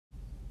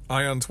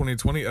Ion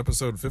 2020,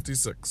 episode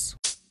 56.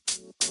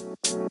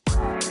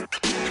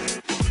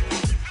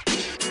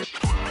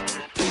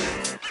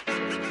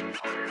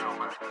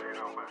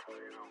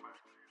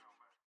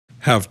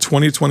 Have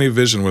 2020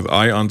 vision with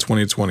Ion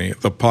 2020,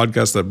 the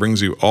podcast that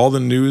brings you all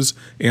the news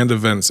and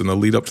events in the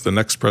lead up to the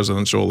next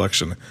presidential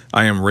election.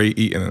 I am Ray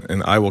Eaton,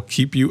 and I will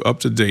keep you up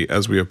to date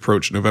as we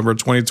approach November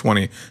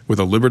 2020 with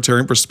a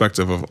libertarian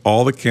perspective of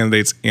all the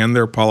candidates and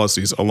their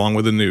policies along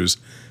with the news.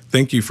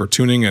 Thank you for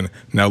tuning in.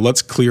 Now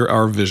let's clear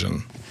our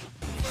vision.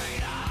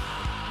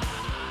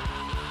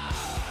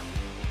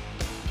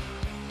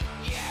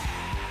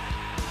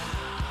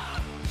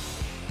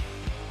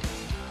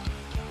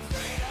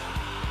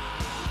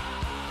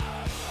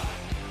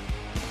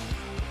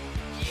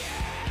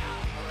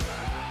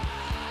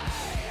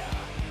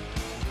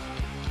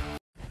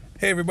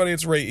 Hey everybody,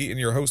 it's Ray Eaton,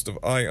 your host of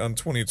Ion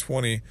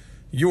 2020,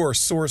 your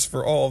source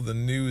for all of the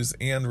news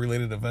and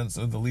related events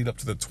of the lead up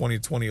to the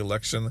 2020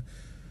 election.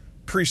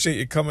 Appreciate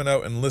you coming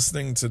out and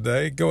listening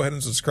today. Go ahead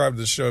and subscribe to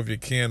the show if you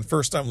can.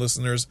 First-time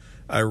listeners,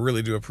 I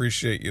really do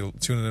appreciate you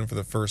tuning in for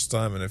the first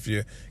time. And if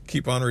you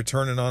keep on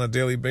returning on a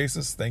daily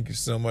basis, thank you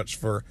so much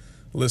for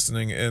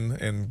listening in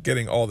and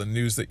getting all the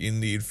news that you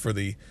need for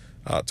the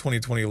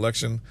 2020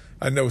 election.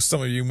 I know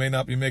some of you may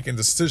not be making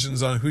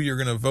decisions on who you're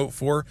going to vote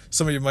for.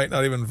 Some of you might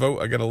not even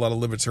vote. I get a lot of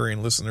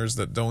libertarian listeners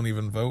that don't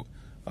even vote,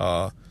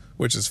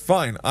 which is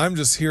fine. I'm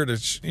just here to,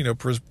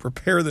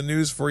 prepare the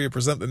news for you,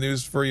 present the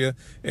news for you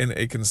in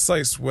a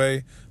concise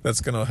way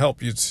that's going to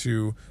help you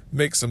to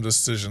make some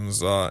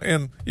decisions.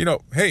 And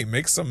hey,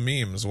 make some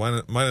memes.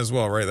 Might as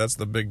well, right? That's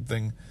the big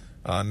thing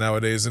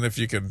nowadays. And if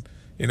you could,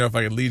 if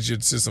I could lead you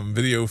to some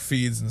video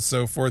feeds and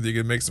so forth, you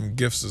could make some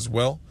GIFs as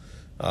well.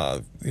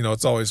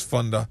 It's always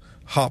fun to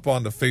hop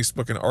onto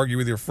Facebook and argue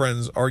with your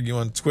friends, argue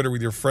on Twitter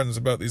with your friends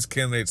about these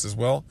candidates as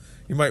well.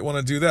 You might want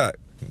to do that.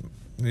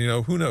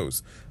 Who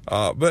knows?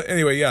 But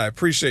anyway, yeah, I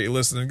appreciate you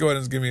listening. Go ahead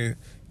and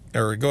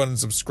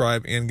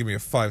subscribe and give me a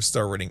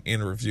 5-star rating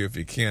and review if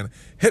you can.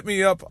 Hit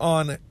me up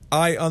on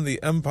Eye on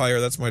the Empire.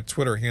 That's my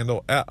Twitter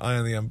handle, at Eye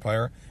on the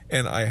Empire.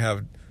 And I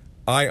have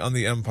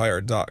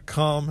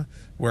eyeontheempire.com,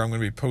 where I'm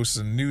going to be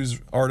posting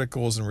news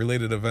articles and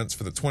related events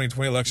for the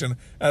 2020 election,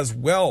 as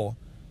well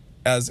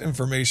as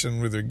information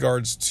with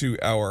regards to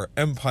our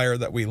empire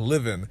that we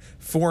live in.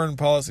 Foreign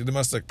policy,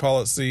 domestic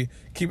policy,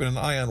 keeping an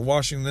eye on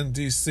Washington,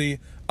 D.C.,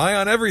 eye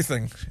on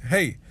everything.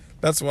 Hey,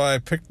 that's why I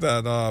picked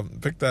that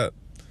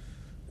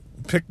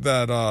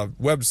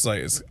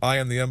website. It's Eye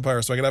on the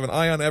Empire, so I can have an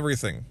eye on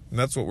everything. And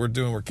that's what we're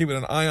doing. We're keeping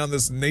an eye on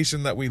this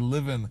nation that we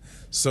live in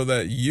so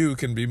that you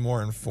can be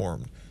more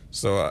informed.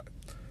 So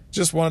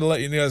just wanted to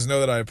let you guys know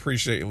that I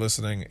appreciate you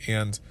listening,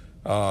 and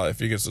if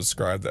you could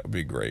subscribe, that would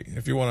be great.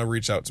 If you want to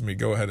reach out to me,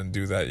 go ahead and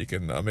do that. You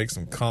can make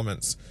some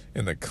comments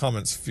in the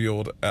comments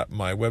field at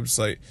my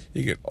website.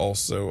 You could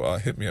also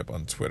hit me up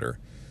on Twitter.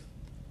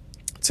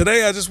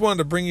 Today, I just wanted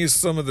to bring you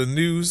some of the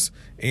news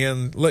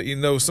and let you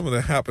know some of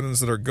the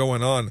happenings that are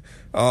going on.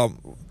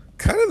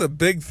 Kind of the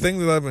big thing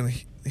that I've been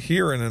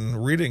hearing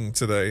and reading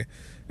today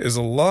is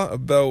a lot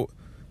about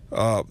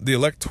the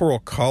Electoral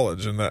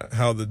College and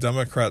how the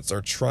Democrats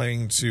are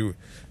trying to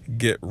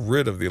get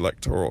rid of the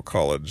Electoral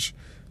College.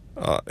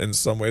 In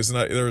some ways, and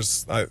I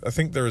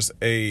think there's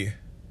like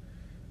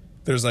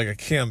a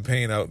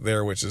campaign out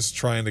there which is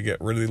trying to get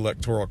rid of the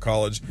Electoral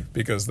College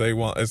because they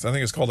want. I think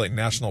it's called like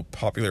National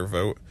Popular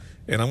Vote,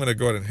 and I'm going to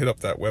go ahead and hit up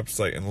that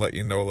website and let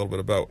you know a little bit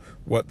about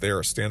what they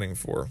are standing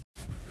for.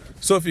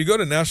 So if you go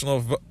to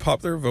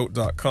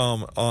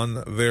nationalpopularvote.com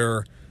on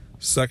their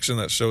section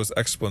that shows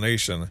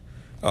explanation,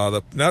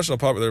 the National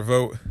Popular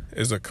Vote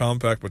is a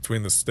compact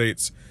between the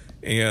states,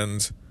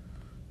 and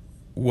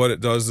what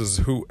it does is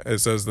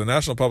it says the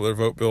National Popular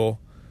Vote Bill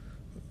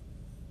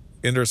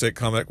interstate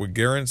compact would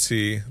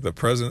guarantee the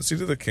presidency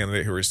to the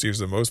candidate who receives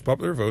the most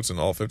popular votes in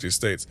all 50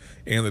 states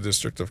and the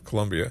District of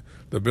Columbia.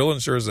 The bill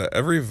ensures that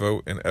every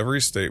vote in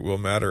every state will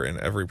matter in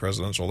every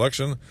presidential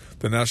election.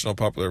 The National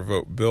Popular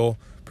Vote Bill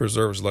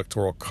preserves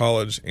electoral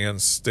college and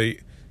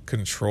state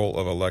control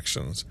of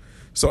elections.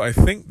 So I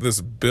think this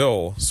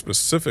bill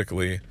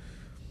specifically,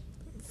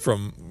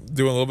 from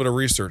doing a little bit of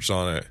research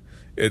on it,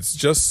 it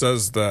just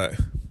says that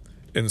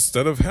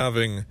instead of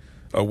having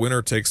a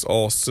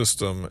winner-takes-all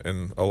system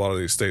in a lot of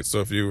these states, so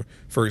if you,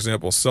 for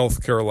example,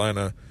 South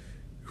Carolina,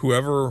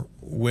 whoever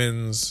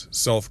wins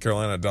South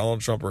Carolina,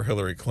 Donald Trump or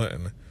Hillary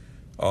Clinton,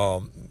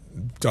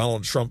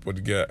 Donald Trump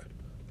would get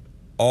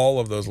all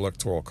of those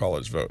Electoral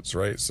College votes,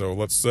 right? So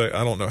let's say,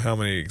 I don't know how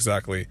many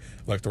exactly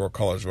Electoral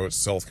College votes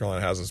South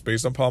Carolina has. It's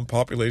based upon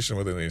population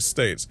within these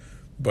states.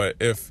 But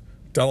if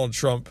Donald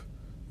Trump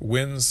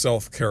wins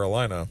South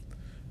Carolina,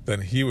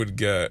 then he would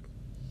get,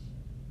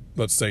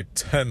 let's say,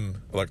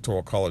 10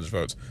 Electoral College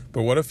votes.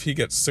 But what if he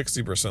gets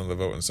 60% of the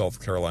vote in South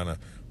Carolina?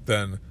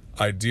 Then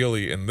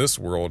ideally in this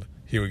world,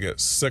 he would get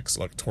 6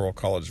 Electoral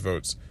College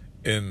votes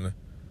in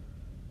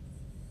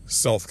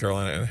South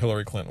Carolina, and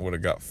Hillary Clinton would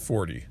have got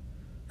 4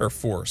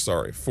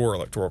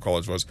 Electoral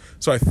College votes.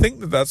 So I think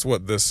that that's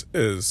what this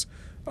is.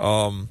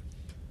 And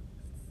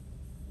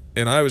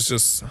I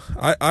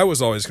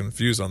was always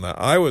confused on that.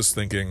 I was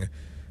thinking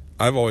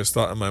I've always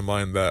thought in my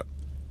mind that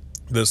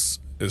this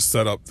is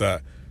set up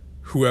that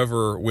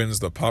whoever wins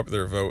the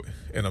popular vote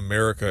in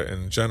America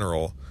in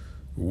general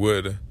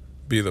would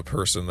be the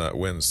person that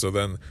wins. So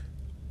then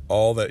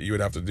all that you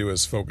would have to do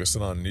is focus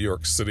in on New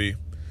York City.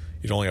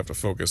 You'd only have to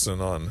focus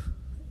in on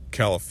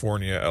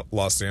California,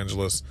 Los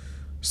Angeles,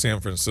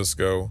 San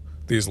Francisco,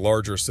 these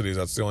larger cities.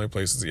 That's the only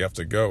places that you have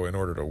to go in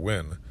order to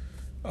win.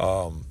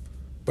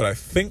 But I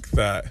think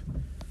that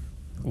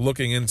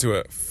looking into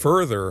it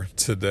further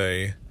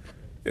today,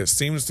 it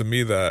seems to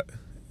me that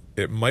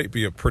it might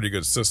be a pretty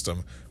good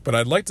system. But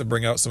I'd like to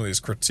bring out some of these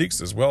critiques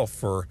as well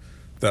for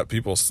that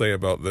people say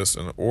about this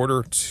in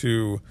order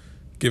to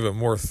give a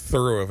more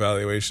thorough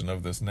evaluation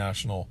of this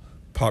national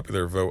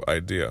popular vote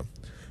idea.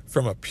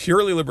 From a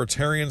purely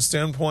libertarian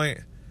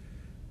standpoint,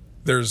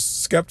 there's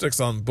skeptics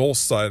on both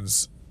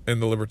sides in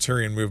the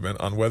libertarian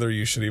movement on whether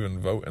you should even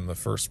vote in the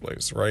first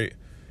place, right?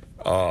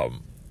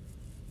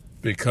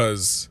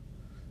 Because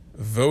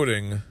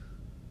voting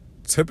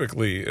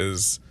typically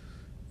is,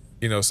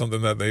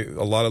 something that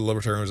a lot of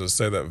libertarians would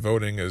say that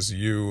voting is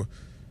you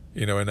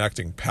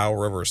enacting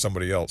power over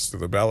somebody else through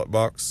the ballot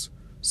box.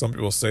 Some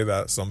people say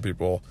that. Some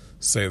people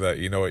say that,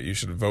 you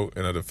should vote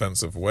in a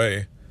defensive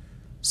way.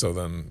 So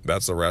then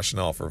that's a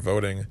rationale for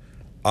voting.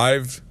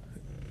 I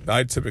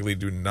typically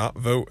do not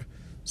vote,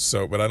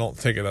 but I don't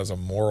take it as a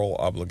moral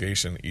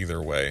obligation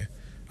either way.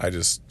 I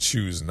just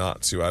choose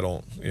not to. I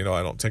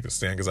don't take a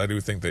stand because I do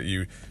think that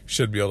you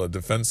should be able to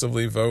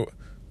defensively vote.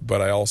 But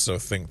I also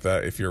think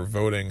that if you're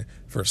voting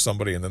for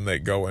somebody and then they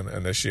go and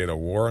initiate a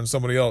war on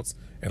somebody else,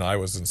 and I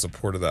was in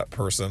support of that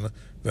person,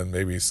 then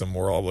maybe some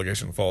moral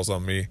obligation falls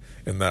on me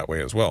in that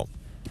way as well.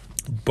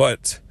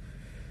 But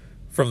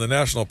from the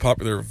national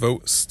popular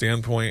vote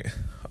standpoint,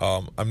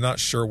 I'm not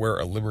sure where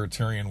a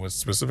libertarian would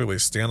specifically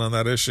stand on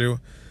that issue.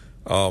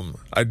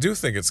 I do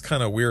think it's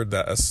kind of weird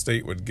that a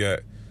state would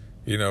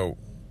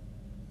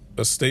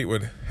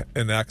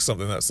enact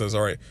something that says,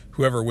 all right,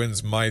 whoever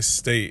wins my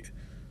state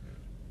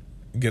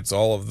gets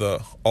all of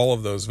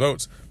those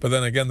votes. But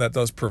then again, that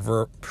does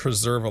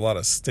preserve a lot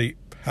of state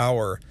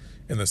power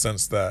in the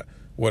sense that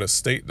what a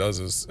state does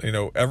is,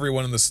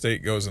 everyone in the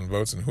state goes and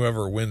votes, and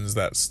whoever wins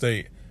that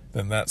state,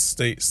 then that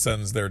state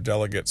sends their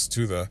delegates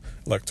to the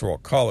Electoral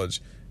College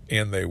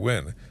and they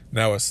win.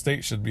 Now, a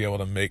state should be able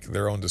to make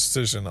their own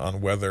decision on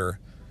whether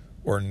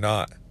or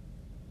not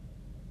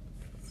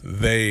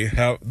they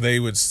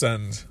would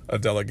send a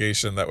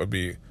delegation that would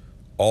be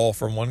all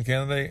from one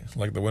candidate,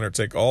 like the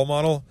winner-take-all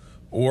model,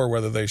 or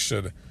whether they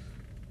should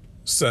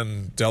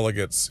send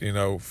delegates,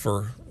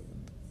 for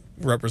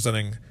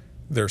representing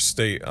their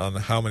state on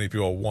how many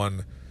people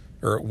won,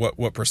 or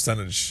what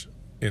percentage,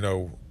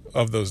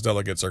 of those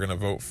delegates are going to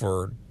vote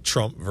for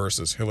Trump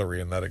versus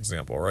Hillary in that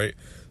example, right?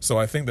 So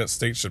I think that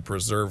states should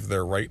preserve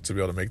their right to be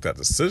able to make that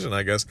decision,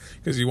 I guess,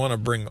 because you want to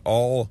bring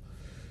all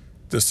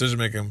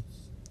decision-making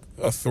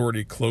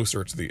authority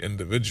closer to the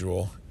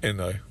individual in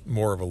a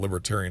more of a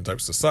libertarian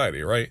type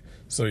society, right?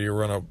 So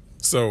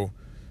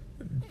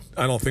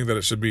I don't think that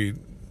it should be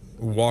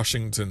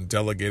Washington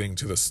delegating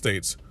to the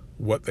states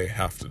what they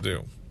have to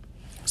do.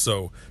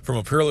 So from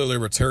a purely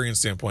libertarian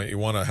standpoint, you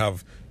want to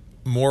have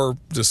more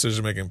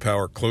decision-making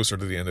power closer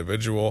to the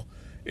individual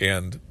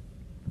and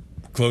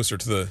closer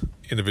to the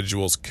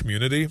individual's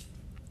community.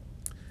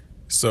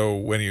 So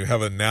when you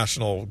have a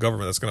national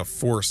government that's going to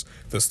force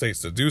the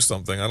states to do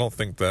something, I don't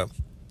think that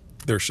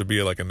there should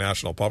be like a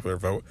national popular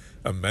vote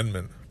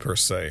amendment per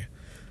se.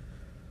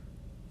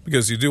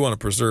 Because you do want to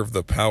preserve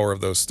the power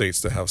of those states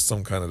to have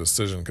some kind of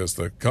decision, because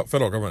the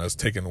federal government has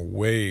taken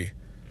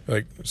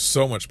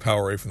so much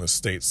power away from the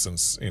states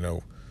since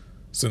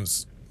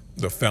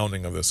the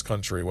founding of this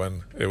country,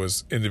 when it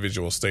was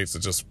individual states that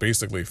just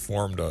basically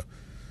formed a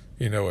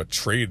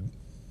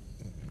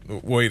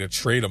way to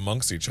trade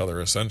amongst each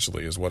other,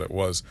 essentially, is what it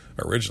was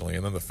originally.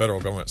 And then the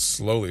federal government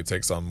slowly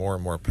takes on more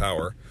and more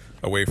power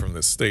away from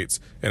the states.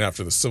 And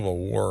after the Civil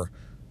War,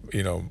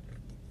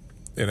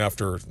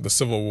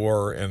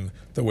 and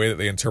the way that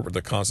they interpret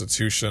the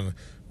Constitution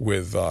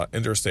with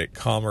interstate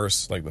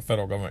commerce, like the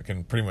federal government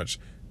can pretty much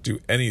do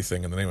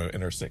anything in the name of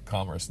interstate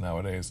commerce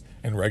nowadays,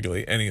 and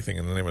regulate anything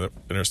in the name of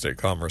interstate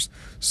commerce.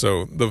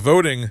 So the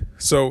voting.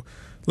 So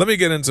let me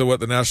get into what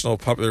the National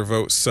Popular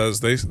Vote says.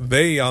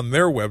 They on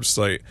their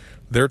website,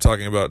 they're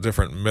talking about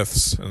different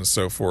myths and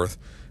so forth.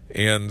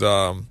 And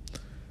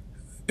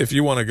if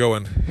you want to go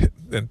and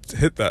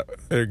hit that,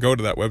 or go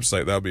to that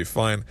website, that would be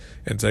fine,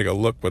 and take a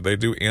look. But they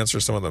do answer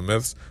some of the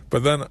myths.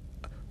 But then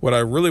what I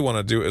really want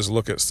to do is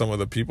look at some of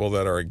the people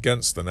that are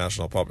against the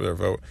national popular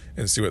vote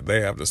and see what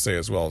they have to say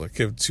as well, to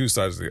give two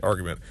sides of the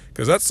argument.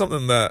 Because that's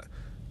something that,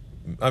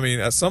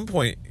 at some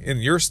point in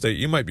your state,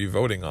 you might be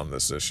voting on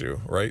this issue,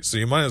 right? So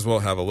you might as well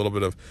have a little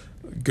bit of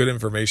good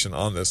information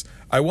on this.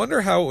 I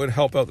wonder how it would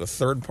help out the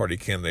third-party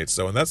candidates,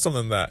 though, and that's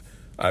something that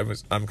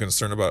I'm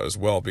concerned about as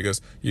well,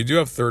 because you do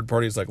have third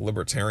parties like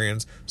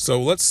libertarians.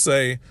 So let's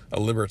say a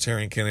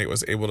libertarian candidate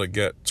was able to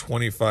get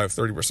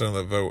 25-30% of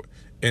the vote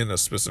in a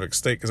specific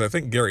state, because I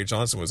think Gary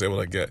Johnson was able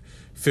to get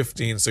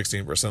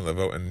 16% of the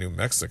vote in New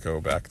Mexico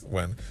back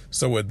when.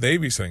 So would they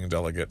be sending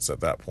delegates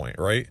at that point,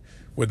 right?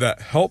 Would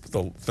that help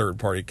the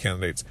third-party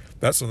candidates?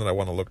 That's something I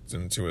want to look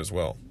into as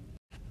well.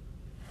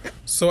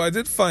 So I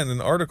did find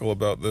an article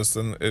about this,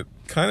 and it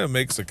kind of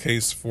makes a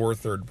case for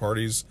third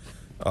parties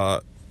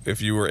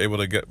if you were able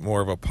to get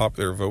more of a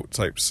popular vote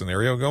type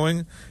scenario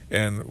going.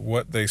 And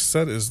what they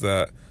said is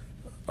that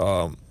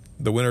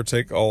the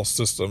winner-take-all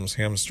systems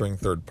hamstring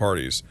third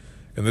parties.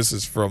 And this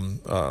is from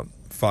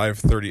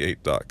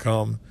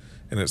 538.com,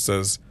 and it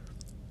says,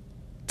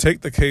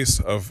 take the case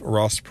of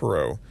Ross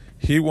Perot.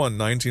 He won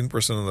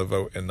 19% of the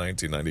vote in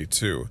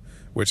 1992,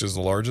 which is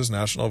the largest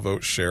national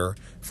vote share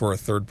for a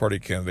third-party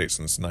candidate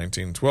since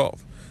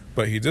 1912.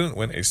 But he didn't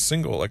win a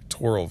single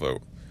electoral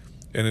vote.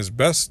 In his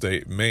best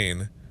state,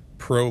 Maine,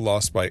 Perot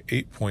lost by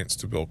 8 points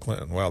to Bill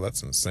Clinton. Wow,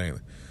 that's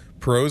insane.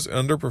 Perot's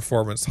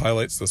underperformance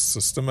highlights the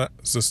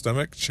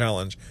systemic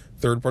challenge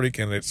third-party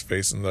candidates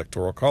face in the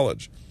Electoral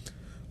College.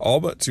 All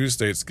but 2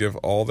 states give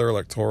all their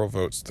electoral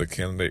votes to the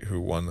candidate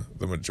who won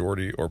the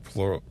majority or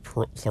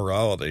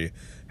plurality,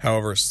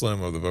 however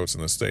slim, of the votes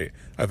in the state.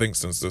 I think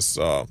since this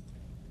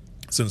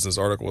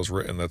article was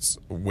written, that's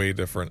way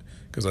different,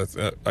 because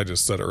I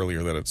just said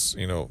earlier that it's,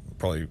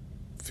 probably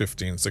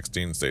 15,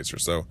 16 states or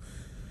so.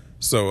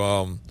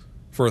 So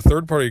for a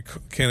third-party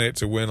candidate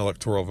to win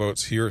electoral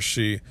votes, he or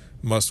she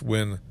must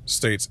win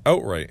states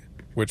outright,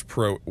 which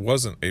Perot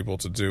wasn't able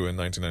to do in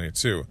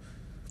 1992.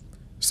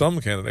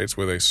 Some candidates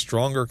with a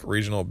stronger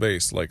regional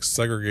base, like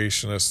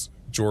segregationist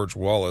George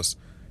Wallace,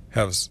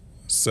 have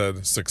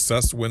had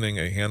success winning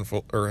a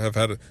handful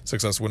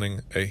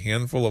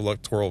of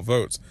electoral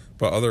votes,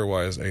 but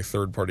otherwise a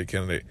third-party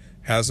candidate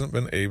hasn't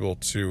been able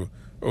to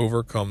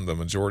overcome the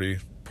majority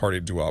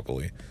party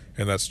duopoly.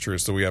 And that's true.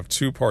 So we have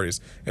 2 parties,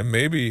 and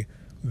maybe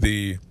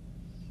the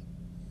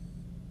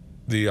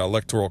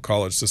electoral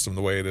college system,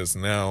 the way it is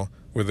now,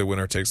 with the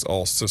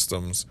winner-takes-all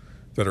systems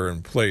that are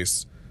in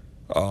place,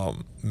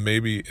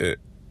 maybe it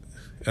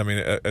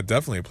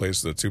definitely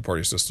plays to the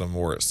 2-party system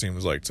more, it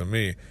seems like to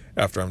me,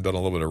 after I've done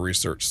a little bit of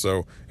research.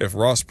 So if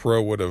Ross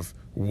Perot would have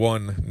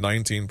won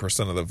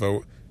 19% of the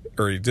vote,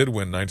 or he did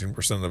win 19%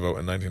 of the vote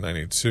in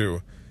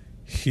 1992,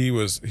 he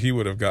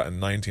would have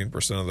gotten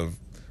 19% of the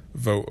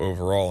vote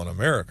overall in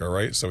America,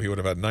 right? So he would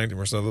have had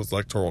 19% of those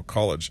electoral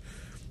college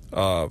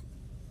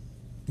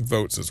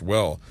votes as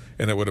well,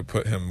 and it would have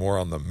put him more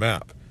on the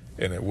map,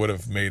 and it would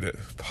have made it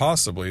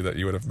possibly that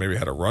you would have maybe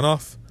had a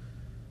runoff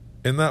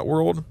in that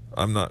world.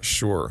 I'm not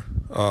sure.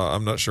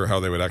 I'm not sure how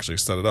they would actually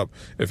set it up.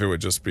 If it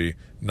would just be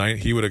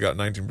he would have got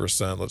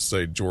 19%. Let's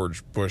say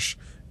George Bush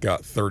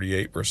got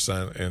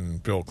 38%,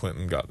 and Bill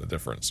Clinton got the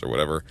difference, or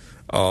whatever.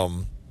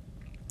 I'm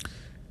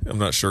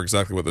not sure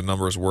exactly what the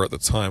numbers were at the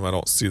time. I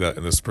don't see that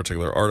in this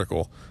particular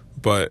article,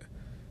 but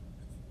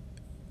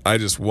I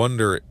just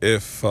wonder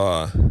if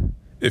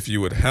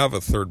you would have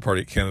a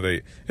third-party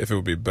candidate, if it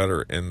would be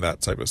better in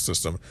that type of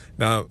system.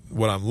 Now,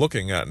 what I'm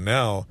looking at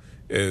now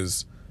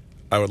is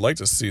I would like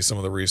to see some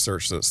of the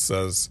research that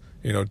says,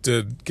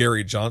 did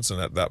Gary Johnson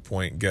at that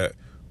point get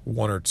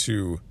 1 or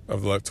 2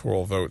 of the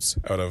electoral votes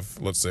out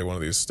of, let's say, one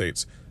of these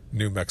states,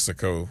 New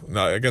Mexico?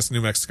 Now, I guess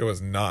New Mexico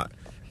is not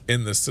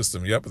in this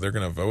system yet, but they're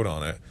going to vote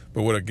on it.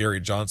 But would a Gary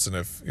Johnson,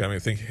 I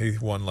think he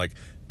won like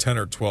 10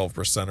 or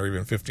 12% or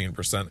even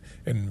 15%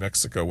 in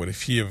Mexico, would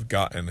he have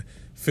gotten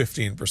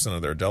 15%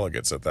 of their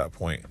delegates at that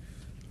point?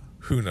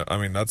 Who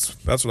knows?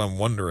 That's what I'm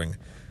wondering.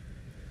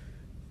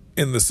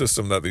 In the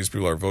system that these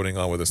people are voting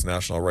on with this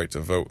national right to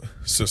vote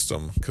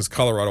system, because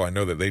Colorado, I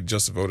know that they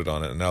just voted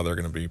on it, and now they're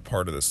going to be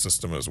part of this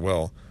system as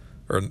well,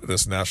 or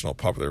this national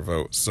popular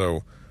vote.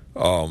 So,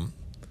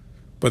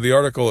 but the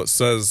article, it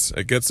says,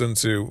 it gets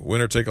into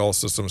winner-take-all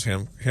systems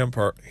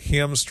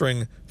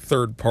hamstring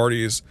third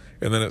parties,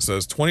 and then it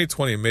says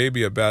 2020 may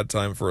be a bad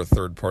time for a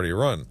third-party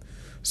run.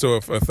 So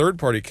if a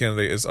third-party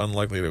candidate is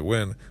unlikely to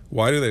win,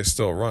 why do they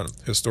still run?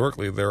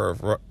 Historically, there are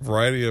a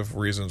variety of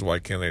reasons why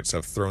candidates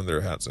have thrown their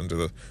hats into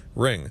the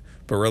ring,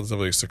 but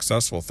relatively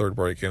successful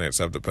third-party candidates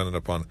have depended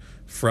upon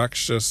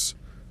fractious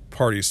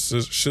party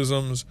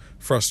schisms,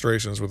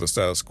 frustrations with the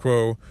status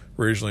quo,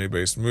 regionally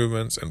based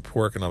movements, and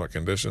poor economic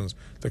conditions.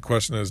 The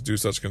question is, do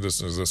such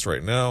conditions exist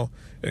right now,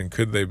 and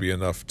could they be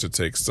enough to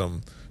take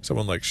someone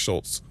like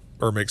Schultz,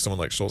 or make someone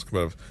like Schultz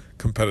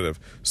competitive?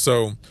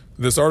 So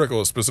this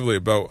article is specifically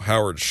about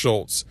Howard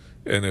Schultz,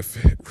 and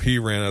if he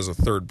ran as a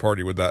third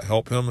party, would that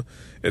help him?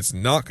 It's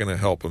not going to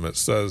help him, it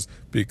says,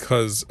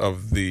 because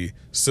of the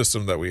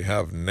system that we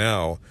have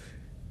now.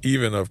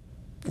 Even a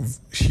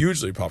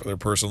hugely popular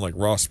person like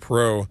Ross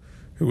Perot,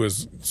 who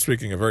was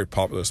speaking a very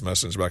populist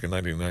message back in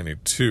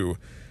 1992,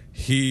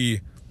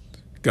 he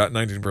got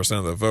 19%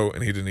 of the vote,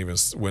 and he didn't even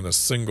win a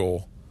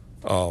single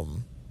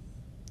vote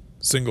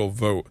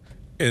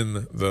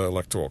in the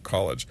Electoral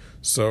College.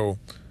 So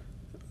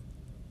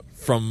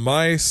from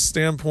my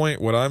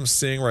standpoint, what I'm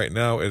seeing right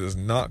now, it is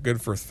not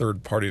good for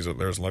third parties that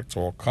there's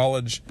Electoral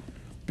College,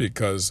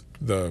 because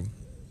the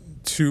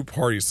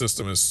two-party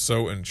system is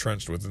so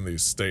entrenched within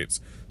these states.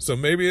 So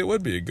maybe it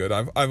would be good.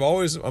 I've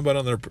always been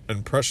under the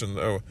impression,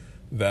 though,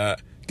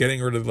 that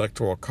getting rid of the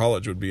Electoral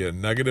College would be a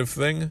negative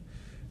thing.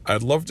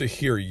 I'd love to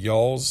hear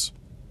y'all's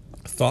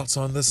thoughts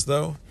on this,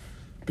 though,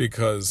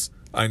 because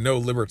I know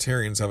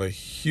libertarians have a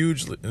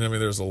huge... I mean,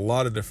 there's a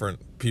lot of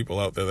different people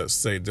out there that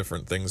say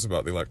different things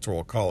about the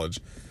Electoral College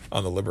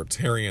on the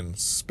libertarian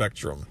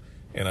spectrum,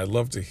 and I'd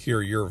love to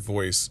hear your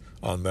voice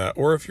on that.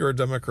 Or if you're a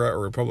Democrat or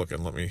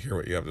Republican, let me hear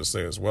what you have to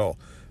say as well.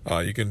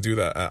 You can do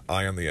that at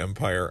I Am the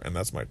Empire, and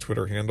that's my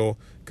Twitter handle.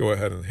 Go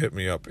ahead and hit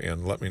me up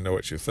and let me know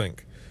what you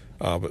think.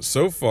 But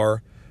so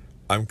far,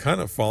 I'm kind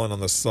of falling on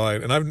the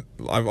side, and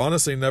I've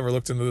honestly never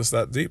looked into this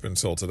that deep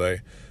until today.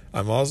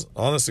 I'm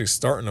honestly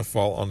starting to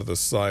fall onto the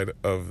side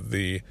of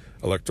the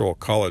Electoral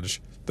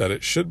College that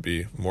it should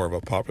be more of a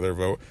popular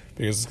vote,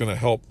 because it's going to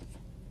help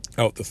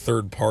out the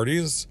third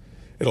parties.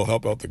 It'll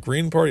help out the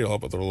Green Party, it'll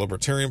help out the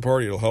Libertarian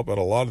Party, it'll help out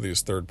a lot of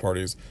these third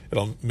parties.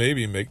 It'll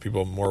maybe make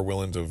people more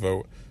willing to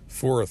vote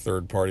for a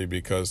third party,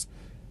 because,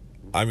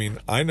 I mean,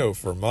 I know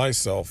for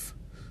myself,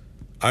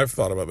 I've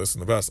thought about this in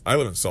the past. I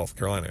live in South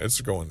Carolina. It's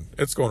going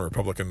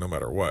Republican no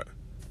matter what,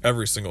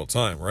 every single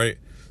time, right?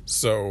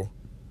 So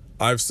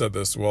I've said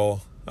this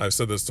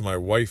to my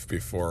wife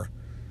before.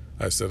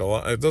 I said,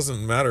 it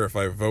doesn't matter if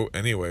I vote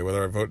anyway,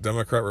 whether I vote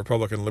Democrat,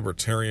 Republican,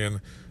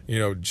 Libertarian,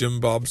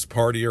 Jim Bob's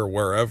party or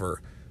wherever.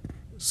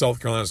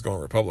 South Carolina's going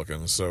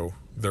Republican, so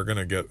they're going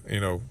to get,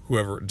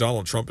 whoever,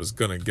 Donald Trump is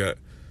going to get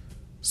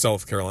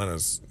South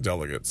Carolina's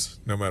delegates,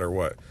 no matter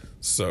what.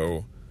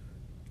 So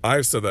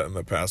I've said that in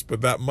the past,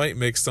 but that might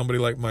make somebody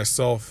like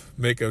myself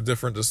make a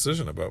different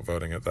decision about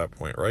voting at that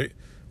point, right?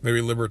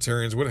 Maybe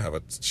libertarians would have a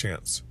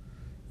chance.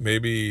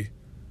 Maybe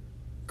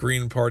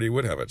Green Party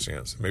would have a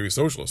chance. Maybe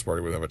Socialist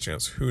Party would have a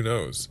chance. Who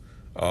knows?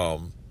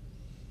 But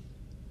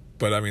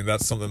I mean,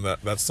 that's something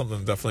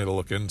definitely to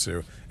look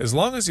into. As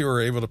long as you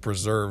are able to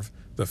preserve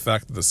the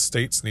fact that the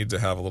states need to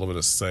have a little bit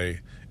of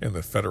say in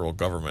the federal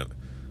government,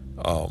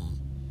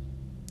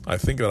 I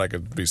think that I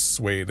could be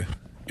swayed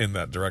in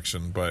that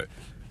direction. But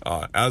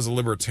as a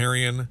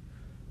libertarian,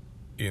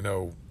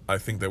 I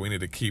think that we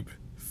need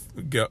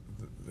to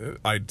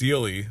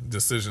ideally,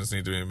 decisions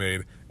need to be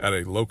made at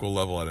a local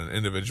level, at an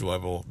individual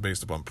level,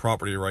 based upon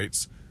property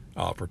rights,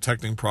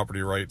 protecting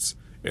property rights,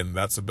 and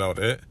that's about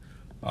it.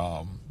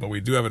 But we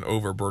do have an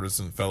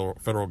overburdensome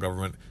federal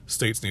government.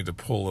 States need to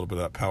pull a little bit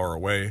of that power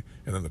away,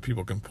 and then the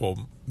people can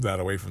pull that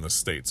away from the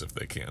states if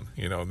they can.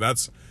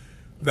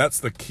 That's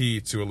the key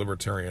to a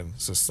libertarian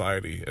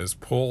society, is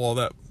pull all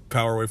that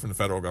power away from the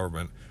federal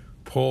government,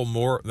 pull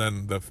more,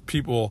 then the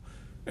people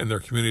and their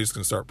communities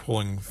can start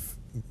pulling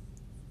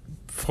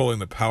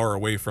the power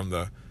away from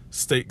the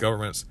state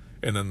governments,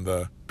 and then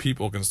the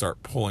people can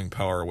start pulling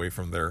power away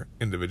from their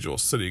individual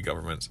city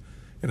governments.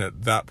 And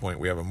at that point,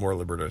 we have a more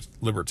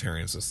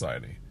libertarian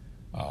society.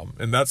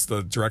 And that's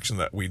the direction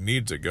that we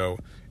need to go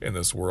in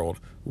this world.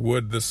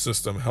 Would this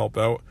system help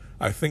out?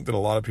 I think that a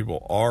lot of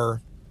people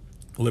are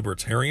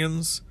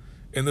libertarians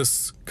in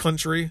this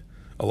country.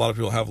 A lot of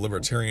people have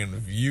libertarian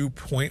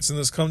viewpoints in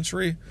this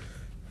country,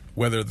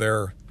 whether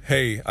they're,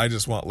 hey, I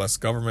just want less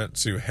government,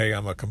 to, hey,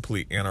 I'm a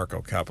complete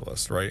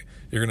anarcho-capitalist, right?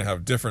 You're going to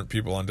have different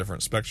people on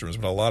different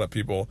spectrums, but a lot of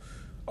people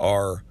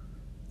are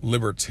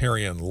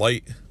libertarian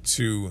light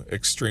to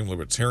extreme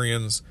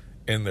libertarians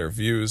in their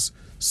views.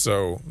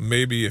 So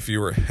maybe if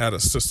you had a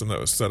system that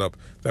was set up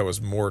that was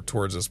more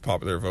towards this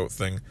popular vote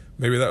thing,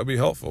 maybe that would be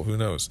helpful. Who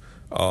knows?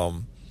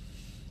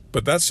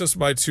 But that's just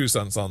my 2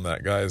 cents on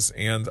that, guys.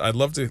 And I'd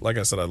love to, like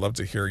I said, I'd love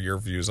to hear your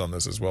views on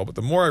this as well. But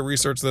the more I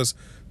research this,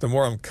 the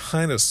more I'm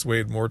kind of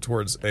swayed more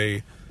towards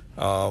a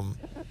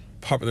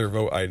popular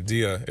vote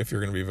idea if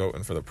you're going to be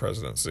voting for the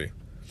presidency.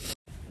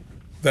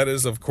 That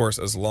is, of course,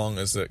 as long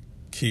as it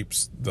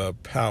keeps the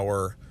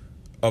power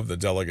of the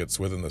delegates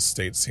within the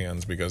state's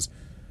hands, because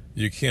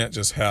you can't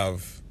just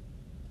have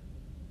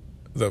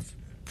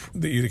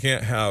you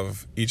can't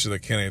have each of the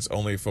candidates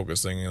only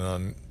focusing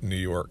on New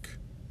York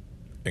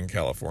and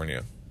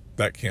California.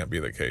 That can't be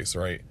the case,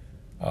 right?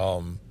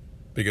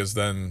 Because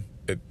then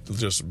it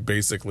just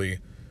basically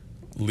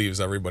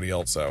leaves everybody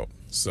else out.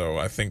 So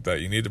I think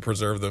that you need to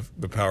preserve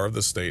the power of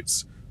the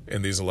states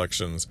in these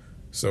elections.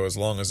 So as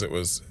long as it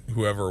was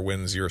whoever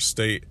wins your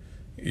state,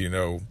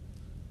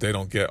 they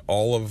don't get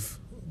all of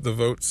the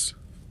votes,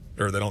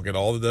 or they don't get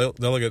all the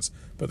delegates,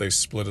 but they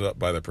split it up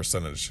by the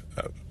percentage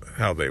of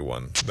how they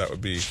won.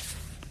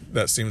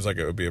 That seems like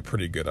it would be a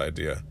pretty good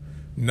idea.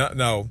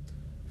 Now,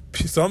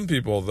 some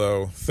people,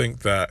 though, think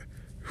that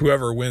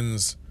whoever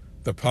wins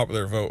the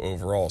popular vote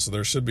overall, so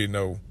there should be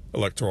no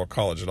electoral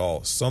college at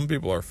all. Some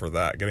people are for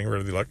that, getting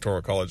rid of the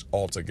electoral college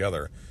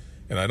altogether.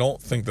 And I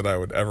don't think that I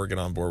would ever get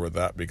on board with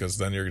that, because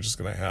then you're just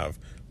going to have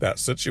that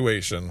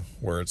situation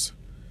where it's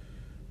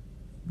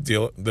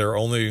they're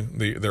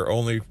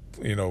only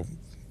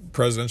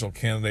presidential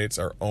candidates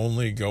are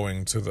only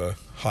going to the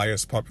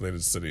highest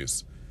populated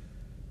cities.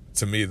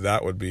 To me,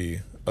 that would be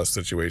a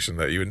situation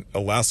that even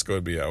Alaska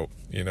would be out.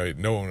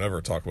 No one would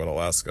ever talk about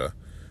Alaska.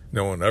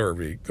 No one would ever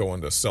be going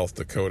to South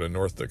Dakota,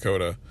 North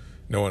Dakota,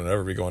 No one would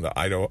ever be going to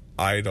Idaho,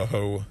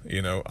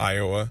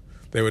 Iowa.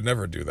 They would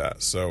never do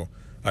that. So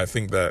I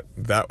think that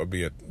would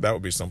be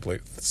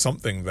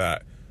something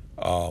that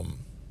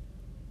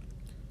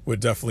would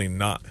definitely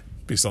not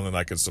be something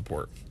I could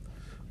support.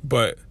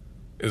 But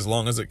as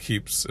long as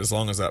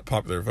that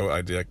popular vote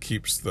idea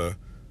keeps the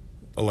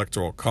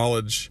electoral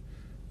college,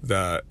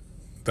 that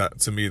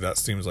to me, that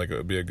seems like it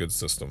would be a good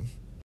system.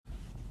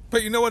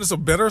 But you know what is a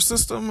better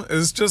system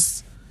is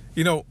just,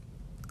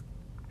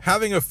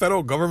 having a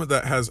federal government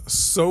that has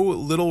so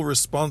little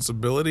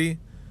responsibility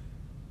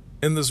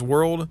in this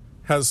world,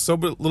 has so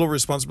little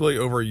responsibility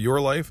over your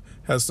life,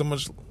 has so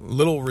much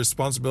little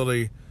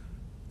responsibility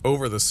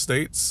over the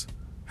states.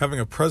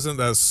 Having a president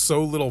that has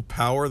so little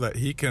power that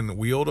he can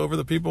wield over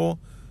the people,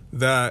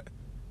 that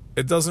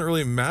it doesn't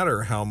really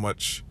matter how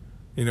much,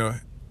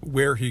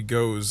 where he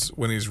goes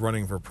when he's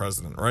running for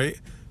president,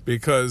 right?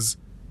 Because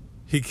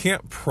he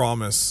can't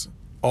promise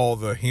all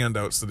the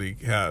handouts that he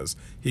has.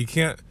 He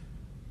can't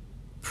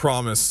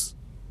promise,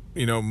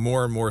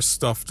 more and more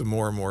stuff to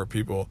more and more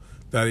people,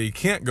 that he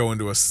can't go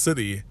into a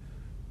city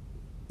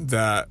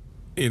that,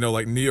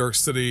 like New York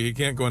City, he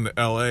can't go into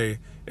LA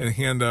and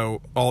hand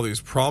out all these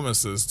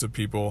promises to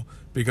people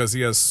because he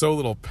has so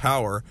little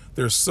power.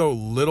 There's so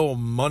little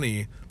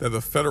money that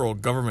the federal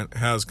government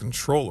has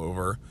control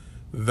over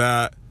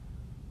that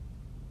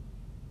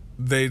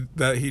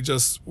he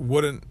just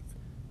wouldn't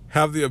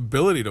have the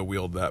ability to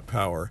wield that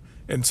power.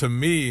 And to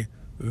me,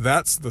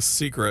 that's the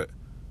secret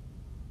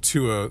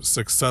to a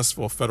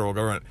successful federal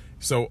government.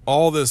 So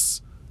all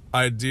this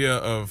idea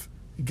of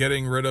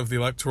getting rid of the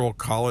electoral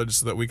college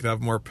so that we could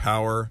have more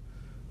power,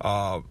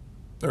 getting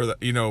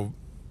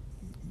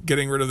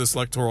rid of this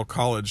electoral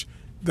college,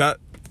 that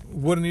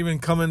wouldn't even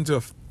come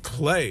into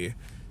play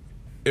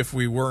if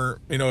we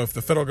weren't, if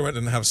the federal government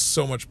didn't have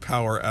so much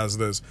power as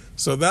it is.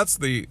 So that's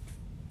the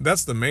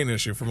main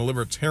issue from a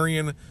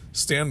libertarian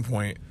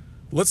standpoint.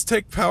 Let's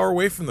take power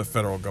away from the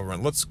federal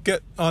government. Let's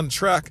get on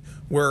track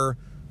where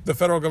the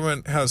federal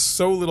government has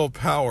so little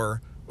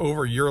power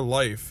over your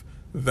life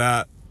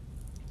that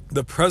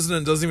the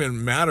president doesn't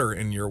even matter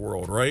in your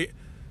world, right?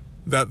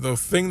 That the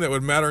thing that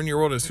would matter in your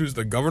world is who's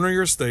the governor of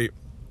your state,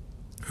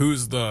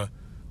 who's the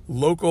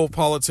local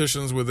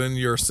politicians within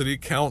your city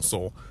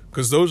council,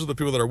 because those are the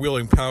people that are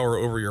wielding power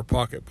over your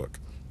pocketbook.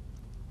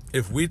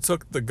 If we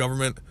took the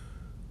government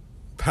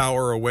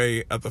power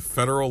away at the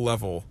federal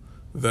level,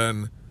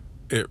 then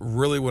it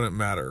really wouldn't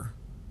matter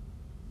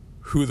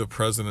who the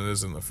president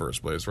is in the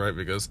first place, right?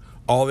 Because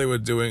all they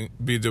would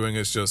be doing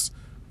is just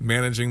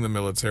managing the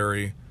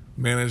military,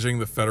 managing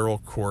the federal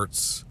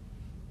courts,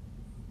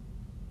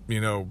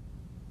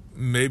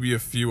 maybe a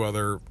few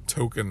other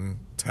token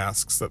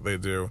tasks that they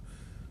do,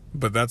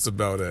 but that's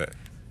about it.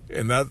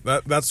 And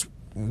that's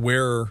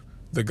where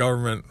the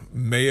government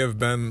may have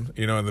been,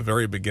 in the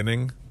very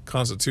beginning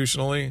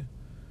constitutionally.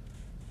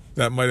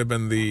 That might have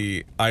been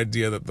the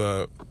idea that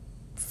the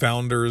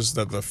framers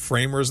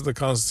of the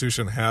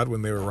Constitution had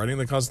when they were writing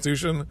the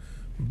Constitution,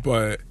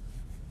 but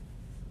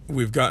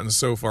we've gotten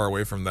so far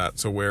away from that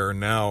to where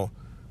now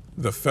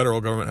the federal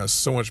government has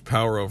so much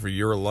power over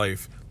your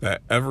life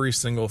that every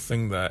single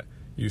thing that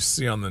you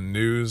see on the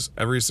news,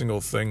 every single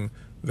thing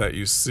that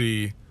you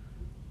see,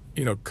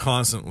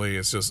 constantly,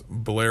 it's just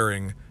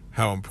blaring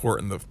how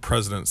important the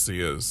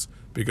presidency is,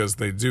 because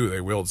they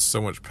wield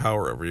so much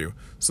power over you.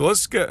 So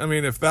if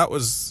that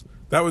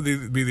would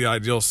be the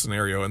ideal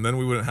scenario, and then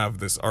we wouldn't have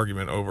this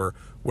argument over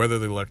whether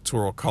the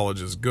electoral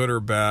college is good or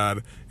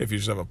bad, if you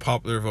should have a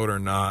popular vote or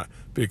not,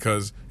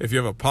 because if you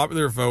have a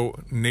popular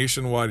vote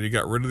nationwide, you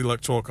got rid of the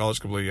electoral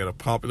college completely, you had a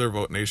popular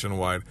vote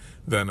nationwide,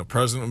 then a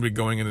president would be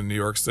going into New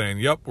York saying,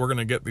 yep, we're going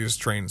to get these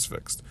trains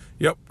fixed.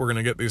 Yep, we're going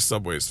to get these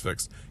subways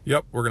fixed.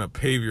 Yep, we're going to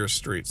pave your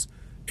streets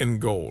in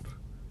gold.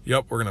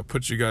 Yep, we're going to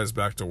put you guys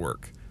back to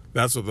work.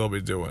 That's what they'll be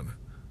doing.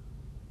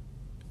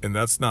 And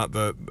that's not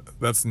a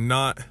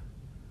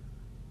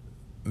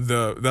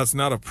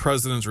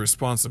president's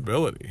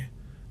responsibility.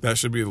 That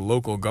should be the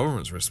local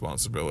government's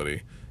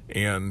responsibility.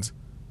 And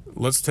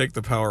let's take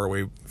the power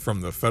away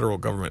from the federal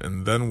government,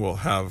 and then we'll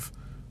have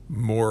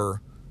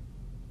more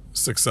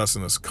success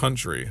in this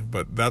country.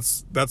 But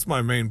that's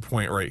my main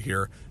point right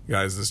here,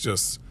 guys. It's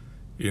just,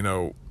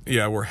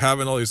 we're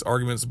having all these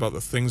arguments about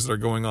the things that are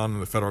going on in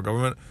the federal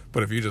government,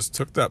 but if you just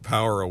took that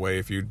power away,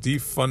 if you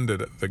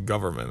defunded the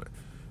government,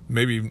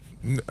 maybe,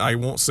 I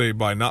won't say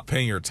by not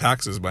paying your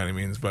taxes by any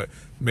means, but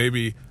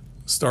maybe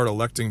start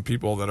electing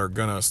people that are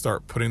going to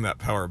start putting that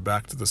power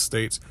back to the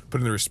states,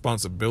 putting the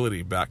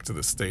responsibility back to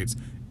the states,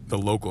 the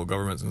local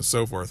governments, and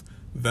so forth,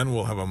 then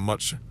we'll have a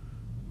much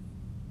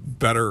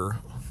better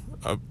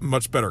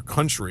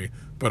country.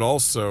 But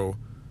also,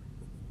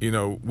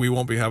 we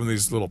won't be having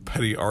these little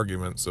petty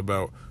arguments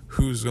about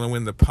who's going to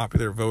win the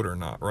popular vote or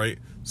not, right?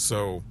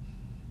 So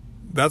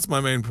that's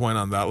my main point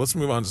on that. Let's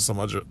move on to some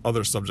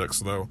other subjects,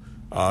 though,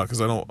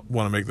 because I don't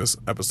want to make this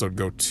episode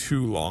go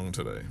too long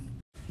today.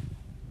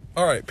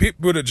 All right, Pete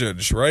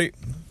Buttigieg, right?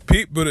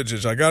 Pete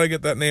Buttigieg. I got to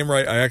get that name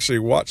right. I actually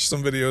watched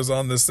some videos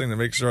on this thing to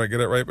make sure I get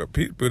it right. But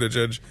Pete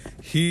Buttigieg,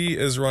 he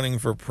is running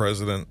for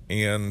president.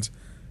 And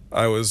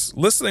I was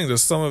listening to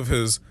some of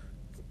his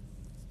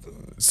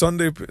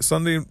Sunday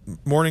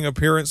morning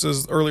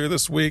appearances earlier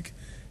this week,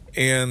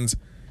 and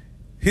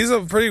he's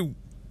a pretty,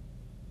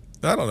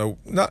 I don't know,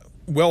 not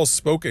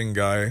well-spoken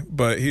guy,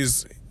 but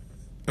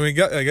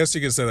I guess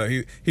you could say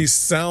that he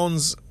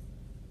sounds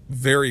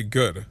very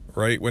good,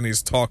 right, when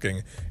he's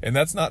talking. And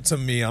that's not to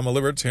me. I'm a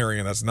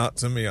libertarian. That's not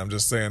to me. I'm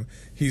just saying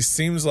he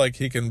seems like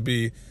he can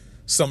be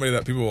somebody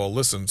that people will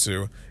listen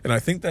to. And I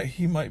think that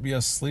he might be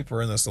a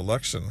sleeper in this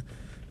election,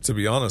 to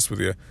be honest with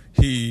you.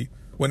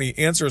 When he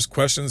answers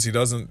questions, he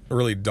doesn't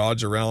really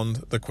dodge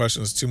around the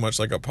questions too much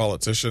like a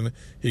politician.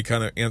 He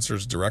kind of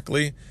answers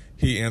directly.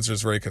 He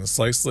answers very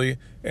concisely,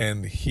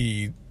 and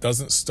he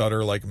doesn't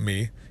stutter like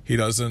me. He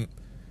doesn't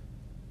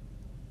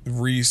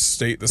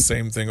restate the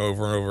same thing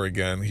over and over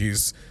again.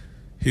 He's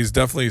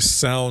definitely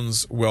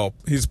sounds well.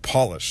 He's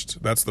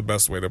polished. That's the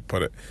best way to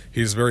put it.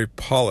 He's very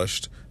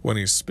polished when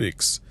he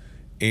speaks.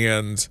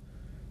 And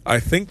I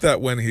think that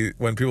when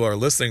people are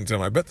listening to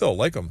him, I bet they'll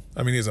like him.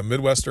 I mean, he's a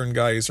Midwestern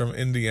guy. He's from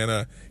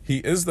Indiana. He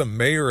is the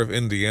mayor of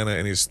Indiana,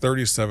 and he's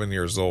 37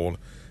 years old.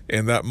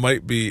 And that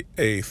might be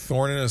a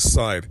thorn in his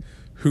side.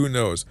 Who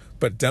knows?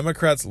 But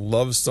Democrats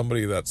love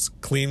somebody that's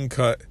clean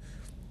cut,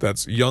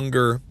 that's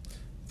younger,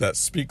 that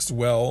speaks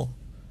well,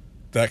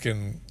 that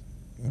can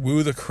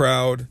woo the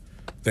crowd.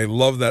 They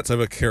love that type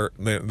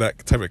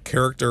of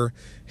character.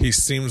 He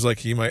seems like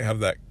he might have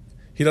that.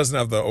 He doesn't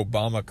have the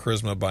Obama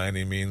charisma by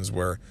any means,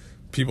 where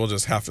people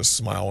just have to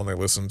smile when they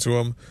listen to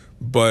him.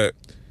 But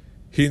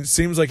he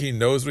seems like he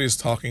knows what he's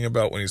talking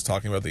about when he's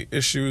talking about the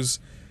issues.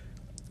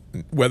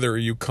 Whether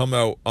you come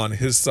out on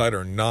his side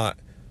or not,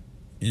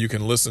 you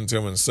can listen to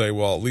him and say,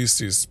 well, at least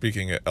he's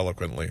speaking it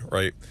eloquently,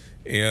 right?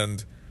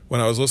 And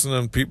when I was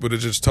listening to Pete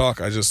Buttigieg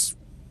talk,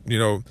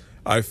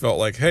 I felt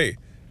like, hey,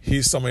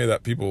 he's somebody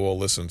that people will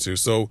listen to.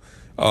 So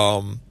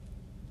I'll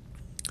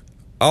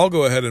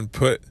go ahead and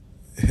put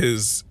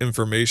his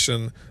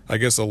information, I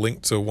guess a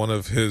link to one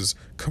of his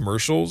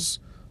commercials,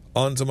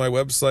 onto my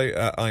website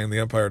at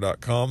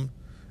eyeontheempire.com.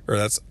 Or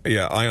that's,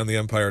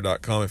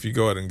 eyeontheempire.com. If you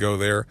go ahead and go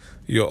there,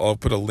 I'll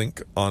put a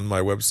link on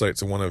my website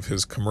to one of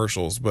his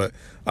commercials. But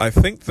I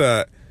think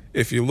that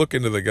if you look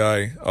into the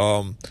guy,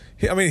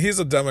 he's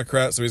a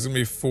Democrat, so he's going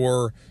to be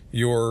for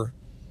your,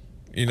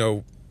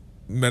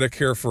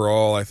 Medicare for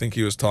all. I think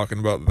he was talking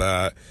about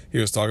that. He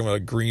was talking about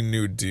a Green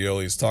New Deal.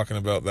 He's talking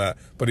about that.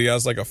 But he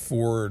has like a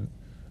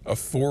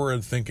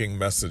forward-thinking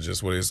message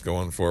is what he's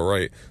going for,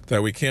 right?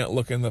 That we can't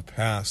look in the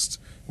past.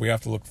 We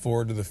have to look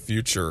forward to the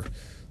future.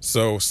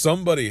 So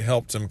somebody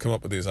helped him come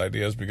up with these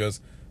ideas,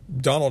 because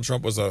Donald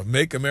Trump was a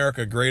Make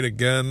America Great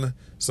Again.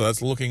 So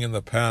that's looking in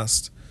the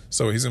past.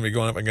 So he's going to be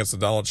going up against the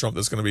Donald Trump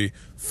that's going to be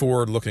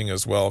forward-looking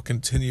as well.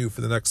 Continue for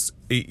the next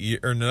 8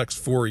 years or the next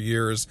 4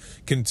 years.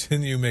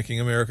 Continue making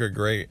America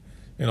great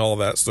and all of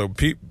that. So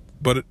Pete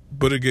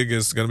Buttigieg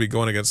is going to be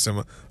going against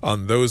him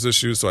on those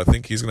issues. So I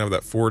think he's going to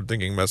have that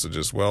forward-thinking message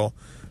as well.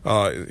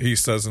 He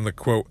says in the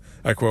quote,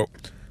 I quote,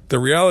 "The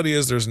reality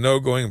is there's no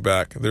going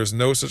back. There's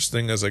no such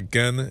thing as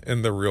again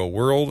in the real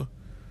world.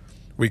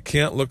 We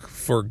can't look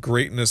for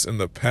greatness in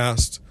the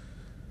past.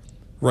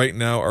 Right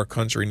now, our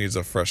country needs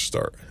a fresh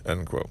start,"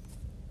 end quote.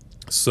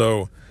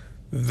 So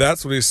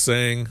that's what he's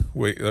saying.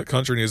 The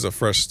country needs a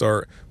fresh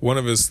start. One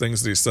of his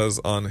things that he says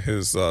on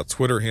his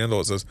Twitter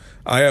handle, it says,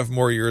 "I have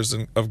more years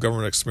of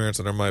government experience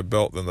under my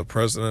belt than the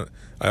president.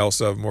 I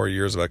also have more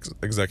years of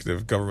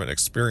executive government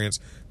experience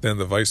than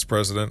the vice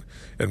president,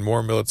 and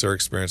more military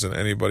experience than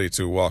anybody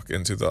to walk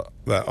into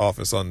that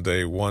office on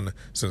day one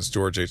since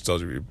George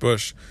H.W.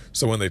 Bush."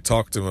 So when they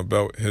talk to him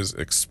about his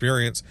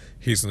experience,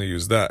 he's going to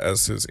use that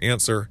as his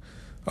answer.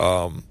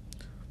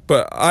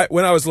 But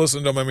when I was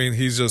listening to him,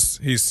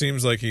 he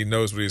seems like he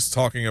knows what he's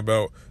talking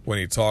about when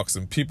he talks.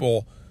 And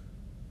people,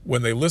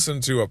 when they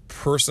listen to a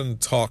person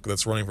talk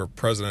that's running for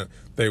president,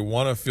 they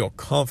want to feel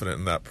confident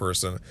in that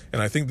person.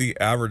 And I think the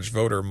average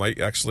voter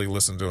might actually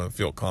listen to him and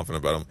feel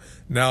confident about him.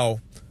 Now,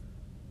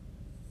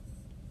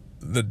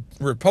 the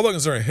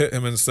Republicans are going to hit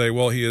him and say,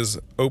 well, he's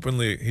an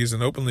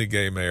openly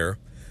gay mayor.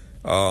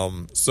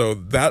 So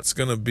that's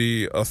going to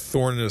be a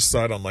thorn in his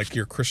side on like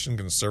your Christian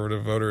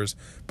conservative voters,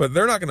 but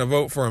they're not going to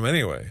vote for him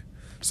anyway.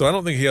 So I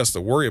don't think he has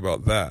to worry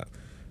about that,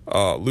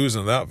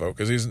 losing that vote,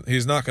 because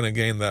he's not going to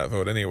gain that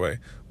vote anyway.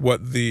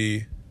 What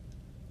the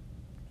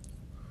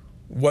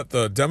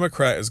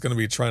Democrat is going to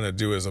be trying to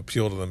do is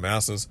appeal to the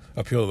masses,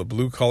 appeal to the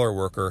blue collar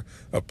worker,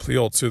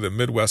 appeal to the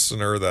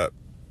Midwesterner that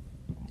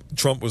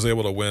Trump was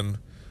able to win,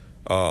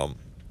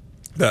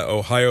 that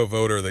Ohio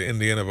voter, the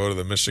Indiana voter,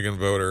 the Michigan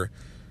voter.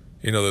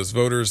 Those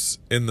voters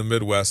in the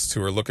Midwest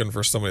who are looking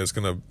for somebody that's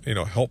going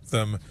to, help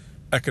them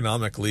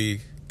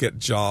economically get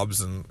jobs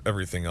and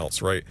everything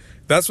else, right?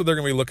 That's what they're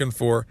going to be looking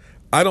for.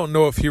 I don't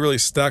know if he really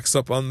stacks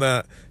up on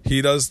that.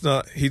 He does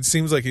not. He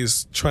seems like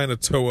he's trying to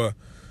toe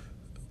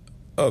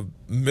a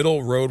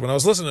middle road. When I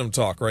was listening to him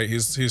talk, right,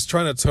 he's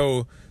trying to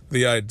toe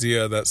the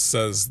idea that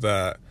says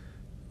that,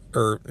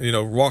 or,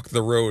 walk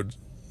the road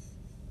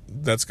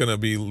that's going to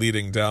be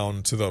leading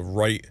down to the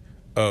right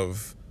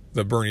of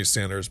the Bernie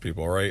Sanders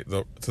people, right?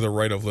 To the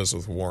right of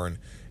Elizabeth Warren.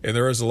 And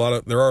there are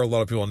a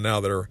lot of people now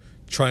that are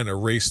trying to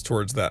race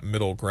towards that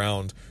middle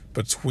ground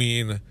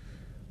between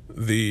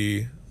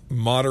the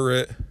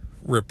moderate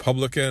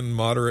Republican,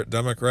 moderate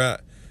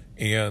Democrat,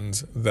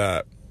 and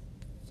that,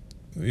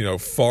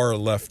 far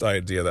left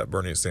idea that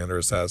Bernie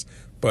Sanders has.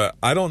 But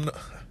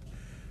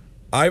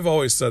I've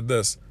always said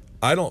this,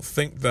 I don't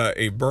think that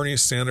a Bernie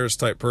Sanders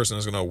type person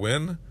is going to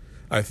win.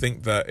 I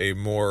think that a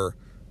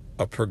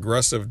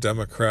progressive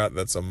Democrat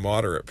that's a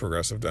moderate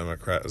progressive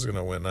Democrat is going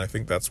to win. And I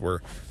think that's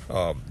where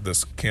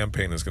this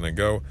campaign is going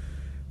to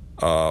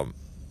go.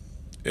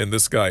 And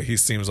this guy, he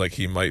seems like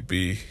he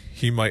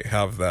might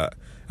have that.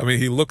 I mean,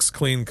 he looks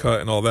clean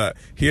cut and all that.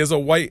 He is a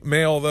white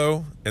male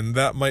though, and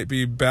that might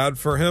be bad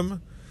for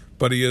him,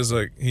 but he is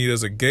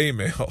a gay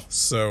male.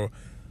 So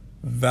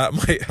that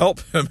might help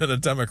him in a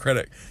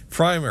Democratic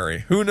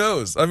primary. Who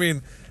knows? I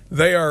mean,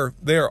 they are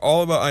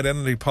all about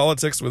identity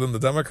politics within the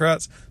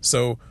Democrats.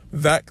 So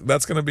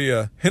that's going to be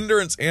a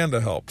hindrance and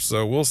a help.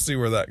 So we'll see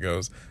where that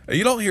goes.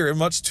 You don't hear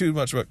too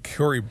much about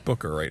Cory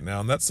Booker right now,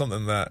 and that's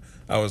something that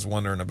I was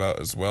wondering about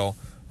as well.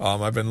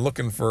 I've been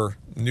looking for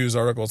news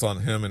articles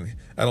on him, and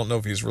I don't know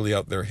if he's really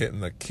out there hitting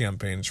the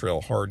campaign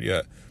trail hard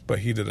yet, but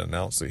he did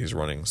announce that he's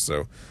running.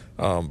 So,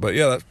 but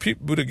yeah, that's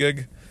Pete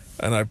Buttigieg,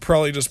 and I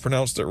probably just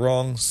pronounced it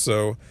wrong.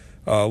 So,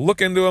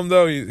 look into him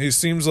though. He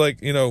seems like,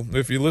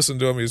 if you listen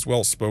to him, he's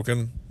well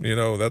spoken.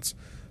 That's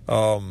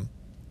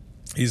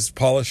he's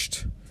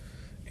polished,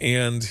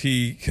 and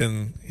he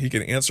can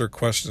answer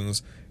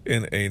questions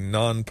in a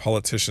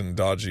non-politician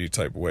dodgy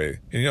type way.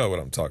 And you know what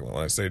I'm talking about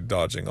when I say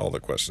dodging all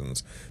the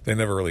questions. They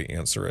never really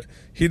answer it.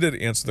 He did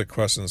answer the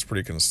questions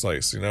pretty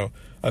concise.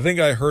 I think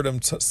I heard him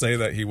say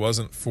that he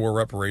wasn't for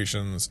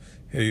reparations.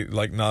 He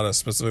not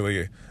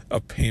specifically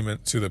a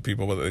payment to the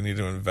people, but they need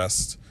to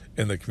invest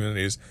in the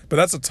communities. But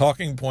that's a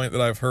talking point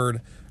that I've heard.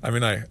 I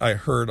mean, I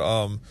heard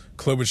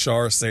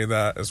Klobuchar say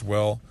that as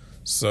well.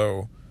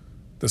 So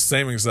the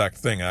same exact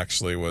thing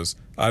actually was,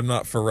 I'm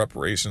not for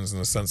reparations in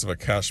the sense of a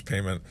cash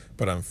payment,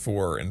 but I'm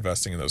for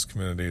investing in those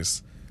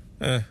communities.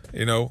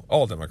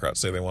 All Democrats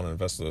say they want to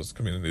invest in those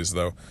communities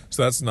though,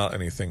 so that's not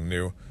anything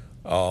new.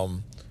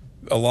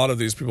 A lot of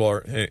these people are,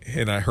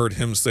 and I heard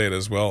him say it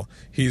as well,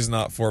 he's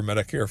not for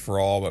Medicare for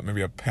all, but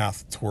maybe a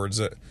path towards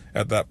it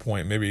at that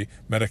point. Maybe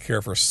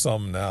Medicare for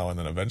some now, and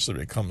then eventually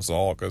becomes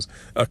all, because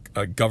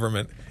a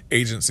government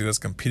agency that's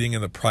competing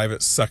in the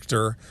private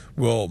sector,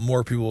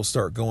 more people will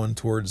start going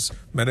towards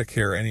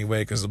Medicare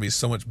anyway, because it'll be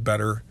so much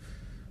better,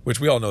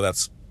 which we all know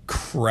that's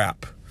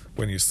crap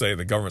when you say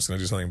the government's going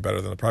to do something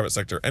better than the private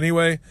sector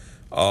anyway.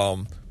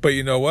 But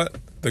you know what?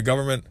 The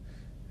government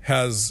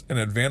has an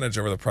advantage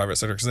over the private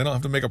sector because they don't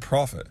have to make a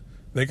profit.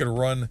 They could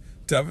run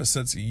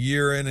deficits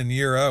year in and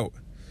year out.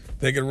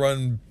 They could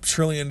run $1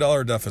 trillion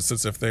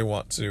deficits if they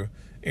want to,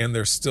 and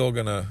they're still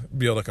going to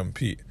be able to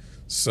compete.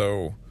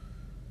 So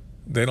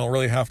they don't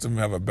really have to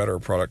have a better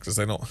product, because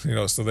they don't,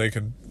 so they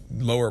could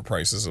lower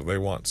prices if they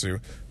want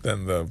to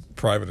than the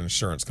private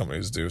insurance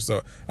companies do.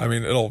 So, I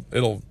mean,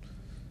 it'll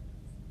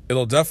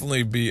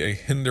definitely be a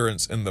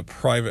hindrance in the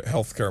private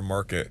healthcare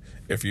market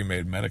if you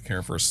made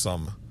Medicare for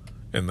some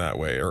in that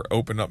way, or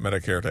open up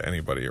Medicare to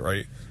anybody,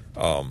 right?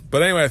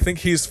 But anyway, I think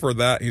he's for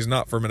that. He's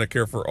not for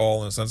Medicare for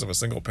all in the sense of a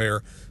single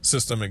payer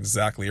system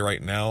exactly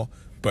right now,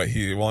 but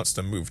he wants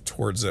to move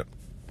towards it.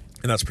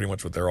 And that's pretty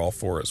much what they're all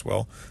for as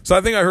well. So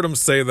I think I heard him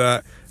say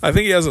that. I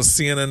think he has a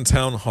CNN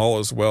town hall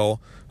as well.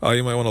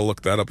 You might want to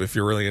look that up if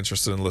you're really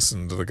interested in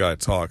listening to the guy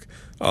talk.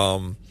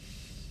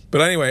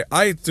 But anyway,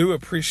 I do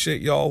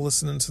appreciate y'all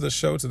listening to the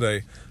show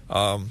today.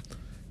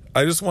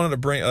 I just wanted to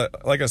bring,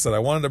 like I said, I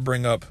wanted to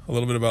bring up a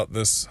little bit about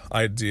this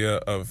idea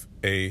of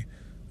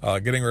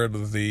getting rid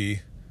of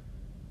the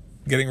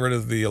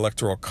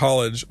Electoral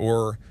College,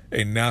 or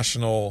a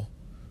national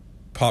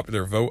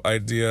popular vote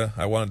idea.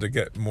 I wanted to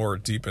get more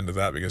deep into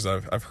that because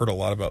I've heard a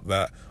lot about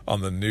that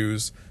on the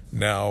news.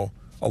 Now,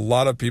 a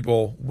lot of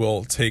people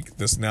will take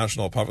this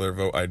national popular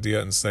vote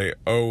idea and say,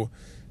 "Oh,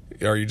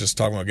 are you just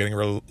talking about getting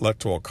rid of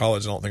Electoral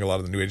College?" I don't think a lot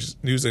of the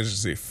news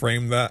agencies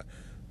frame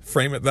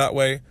it that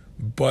way,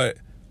 but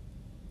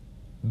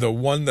the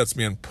one that's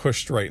being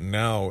pushed right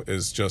now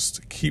is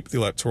just keep the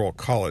Electoral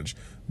College,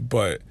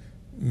 but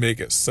make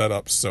it set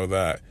up so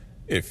that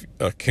if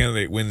a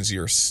candidate wins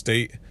your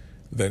state,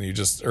 then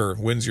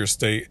wins your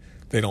state,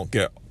 they don't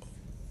get,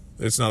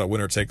 it's not a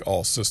winner take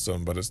all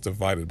system, but it's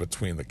divided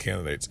between the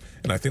candidates.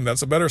 And I think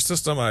that's a better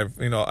system. I'm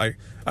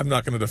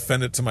not going to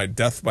defend it to my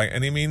death by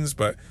any means,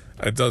 but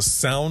it does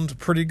sound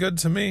pretty good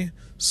to me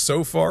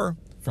so far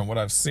from what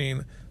I've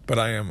seen, but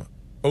I am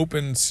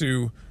open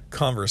to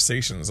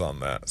conversations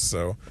on that.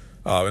 So,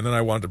 and then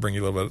I wanted to bring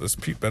you a little bit of this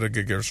Pete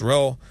Buttigieg as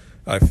well.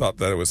 I thought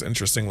that it was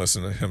interesting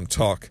listening to him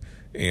talk,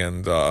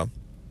 and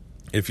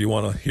if you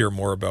want to hear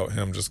more about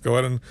him, just go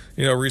ahead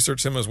and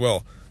research him as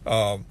well.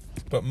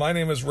 But my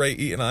name is Ray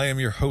Eaton. I am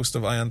your host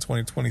of Ion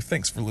 2020.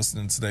 Thanks for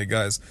listening today,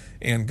 guys,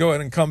 and go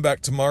ahead and come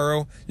back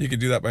tomorrow. You can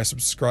do that by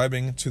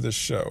subscribing to the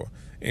show,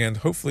 and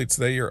hopefully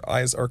today your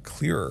eyes are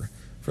clearer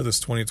for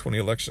this 2020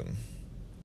 election.